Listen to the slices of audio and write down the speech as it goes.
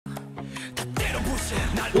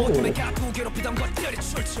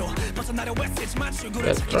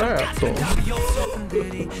That's trap though.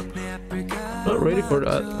 Not ready for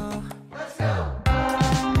that.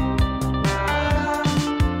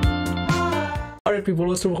 Alright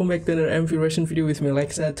people, so welcome back to another MV reaction video with me,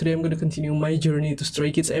 itsLexa. Today I'm gonna continue my journey to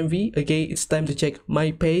Stray Kids MV. Okay, it's time to check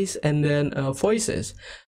my pace and then voices.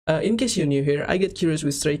 In case you're new here, I get curious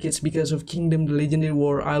with Stray Kids because of Kingdom the Legendary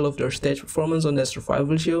War. I love their stage performance on that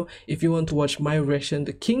survival show. If you want to watch my reaction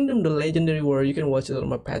to Kingdom the Legendary War, you can watch it on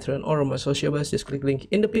my Patreon or on my social bus. Just click link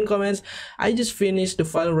in the pinned comments. I just finished the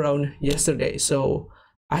final round yesterday, so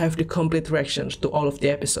I have the complete reactions to all of the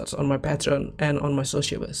episodes on my Patreon and on my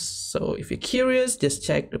social bus. So if you're curious, just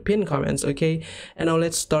check the pinned comments, okay? And now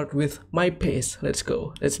let's start with my pace. Let's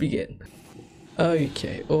go. Let's begin.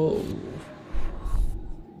 Okay. Oh.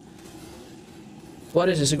 What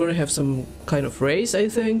is this? We're gonna have some kind of race, I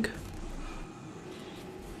think.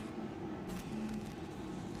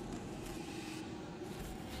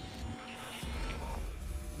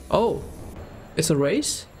 Oh, it's a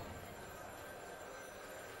race?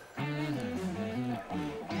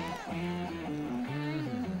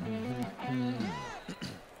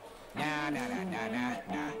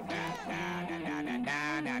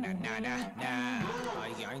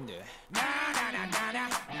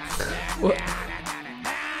 What?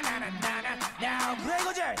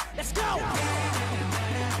 Let's go.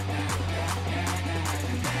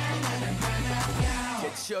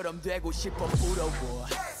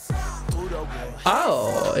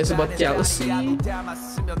 Oh, it's about jealousy.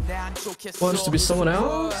 Wants to be someone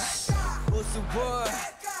else.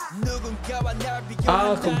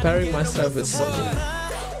 Comparing myself with someone.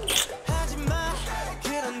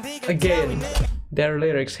 Again, their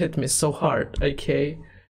lyrics hit me so hard. Okay,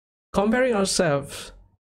 comparing ourselves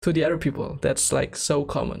to the other people, that's like so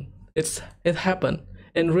common. It happened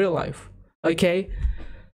in real life. Okay.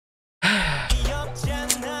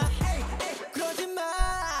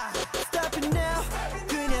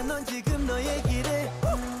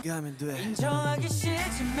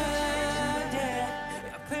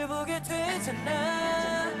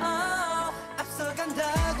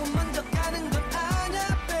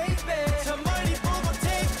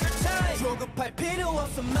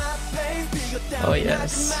 Oh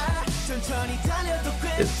yes,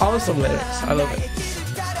 it's awesome lyrics. I love it.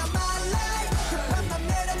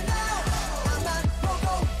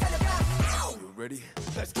 Ready?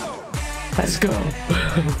 Let's go. Let's go.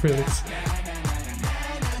 Felix.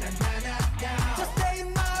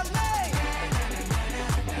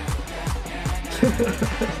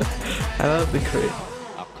 I love the crate.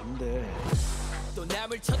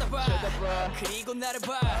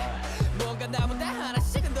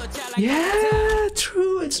 Yeah,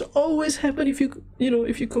 true. It's always happen if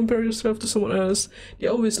if you compare yourself to someone else. They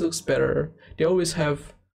always looks better. They always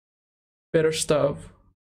have better stuff.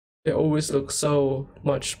 They always look so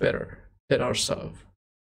much better than ourselves.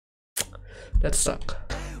 That suck.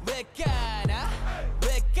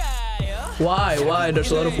 Why? Why?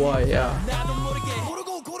 There's a lot of why. Yeah.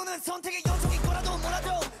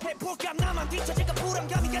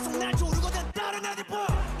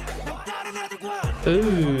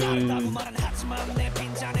 Ooh.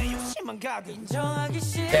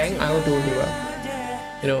 Dang, I'll do it well.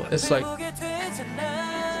 You know, it's like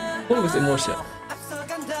full with emotion.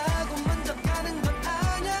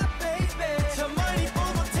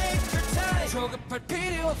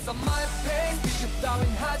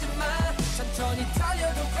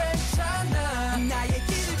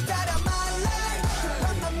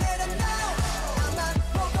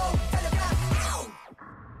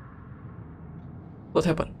 What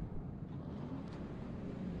happened?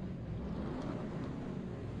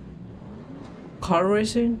 Car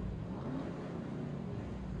racing?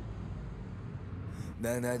 I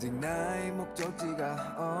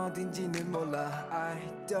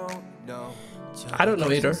don't know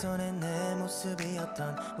either.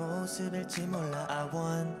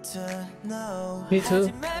 Me too.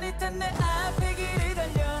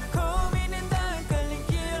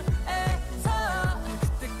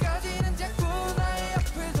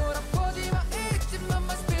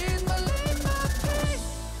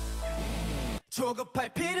 조급할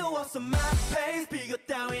필요 없어 my pace 비교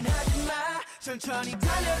따윈 하지마 천천히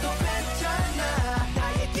달려도 괜찮아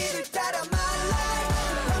나의 길을 따라 my life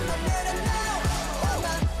한번 내려놔 너만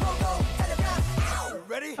보고 달려가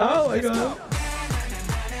Ready? Oh my god.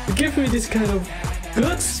 Give me this kind of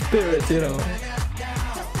good spirit, you know.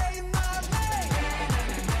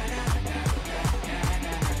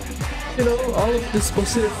 You know, all of these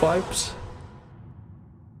positive vibes.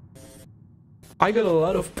 I got a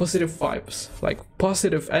lot of positive vibes, like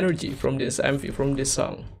positive energy from this MV, from this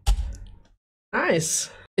song. Nice.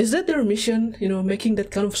 Is that their mission, you know, making that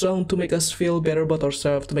kind of song to make us feel better about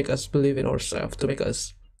ourselves, to make us believe in ourselves, to make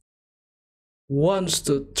us wants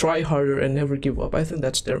to try harder and never give up? I think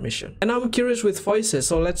that's their mission. And I'm curious with voices,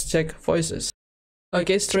 so let's check voices.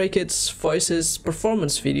 Okay, Stray Kids voices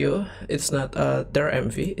performance video. It's not their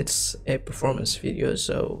MV, it's a performance video,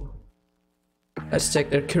 so let's check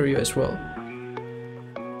their choreo as well.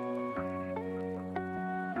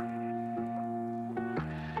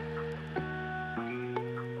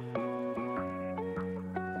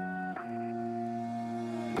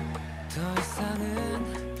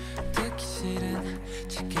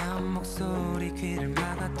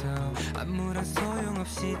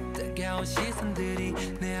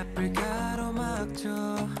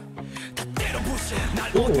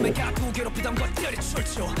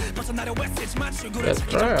 That's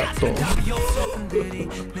right, though.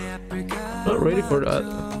 Not ready for that.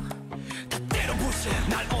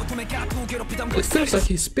 It feels like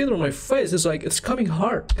he spit on my face. It's like it's coming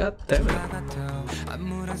hard. God damn it.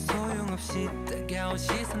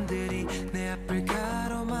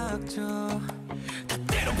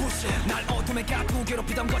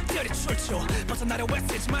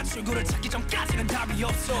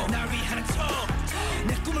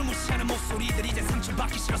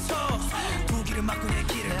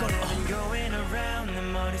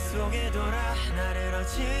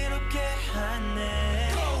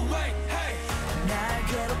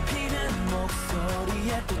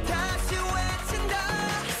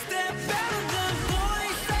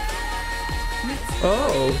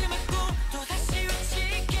 Oh.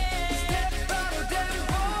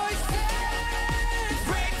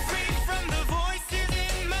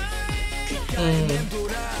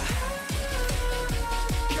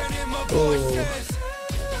 Oh.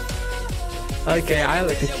 Okay, I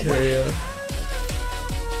like the choreo.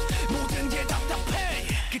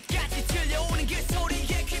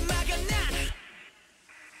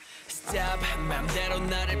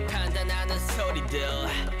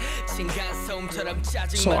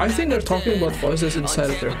 So I think they're talking about voices inside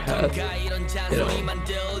of their head, you know,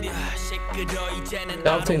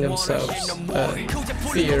 doubting themselves,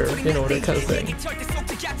 fear, you know, that kind of thing.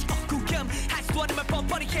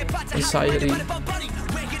 Anxiety.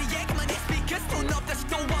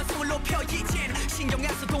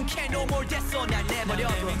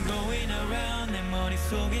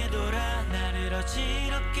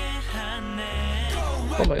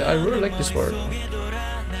 Oh my god, I really like this word.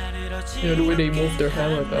 You know, the way they move their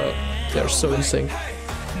hand like that, they're so in sync.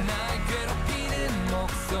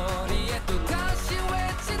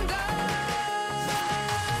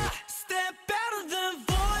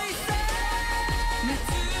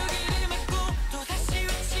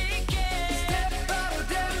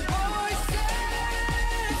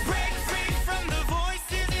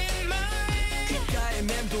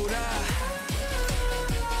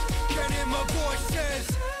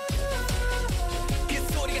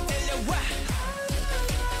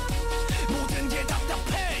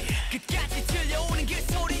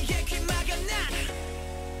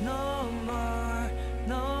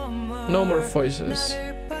 No more voices.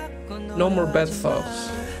 No more bad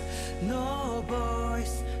thoughts.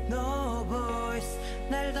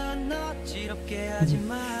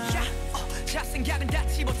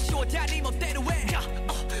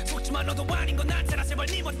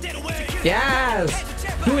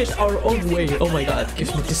 Yes! Do it our own way. Oh my god,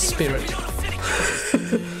 gives me this spirit.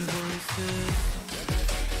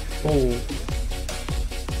 Oh.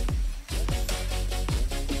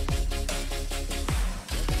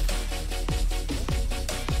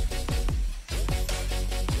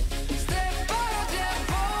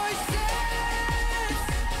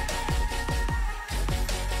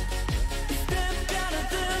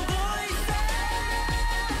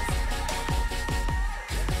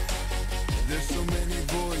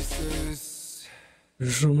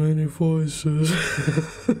 There's so many voices.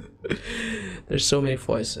 There's so many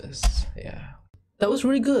voices. Yeah, that was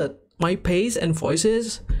really good. My Pace and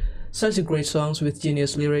Voices, such a great songs with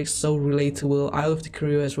genius lyrics, so relatable. I love the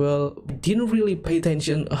choreo as well. Didn't really pay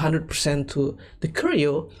attention 100% to the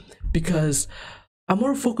choreo because I'm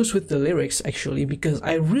more focused with the lyrics actually, because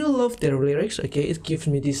I really love their lyrics. Okay, it gives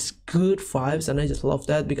me these good vibes and I just love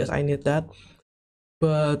that because I need that.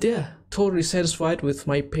 But yeah, totally satisfied with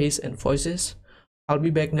My Pace and Voices. I'll be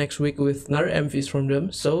back next week with another MVs from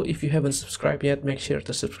them, so if you haven't subscribed yet, make sure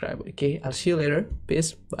to subscribe. Okay, I'll see you later.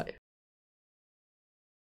 Peace, bye.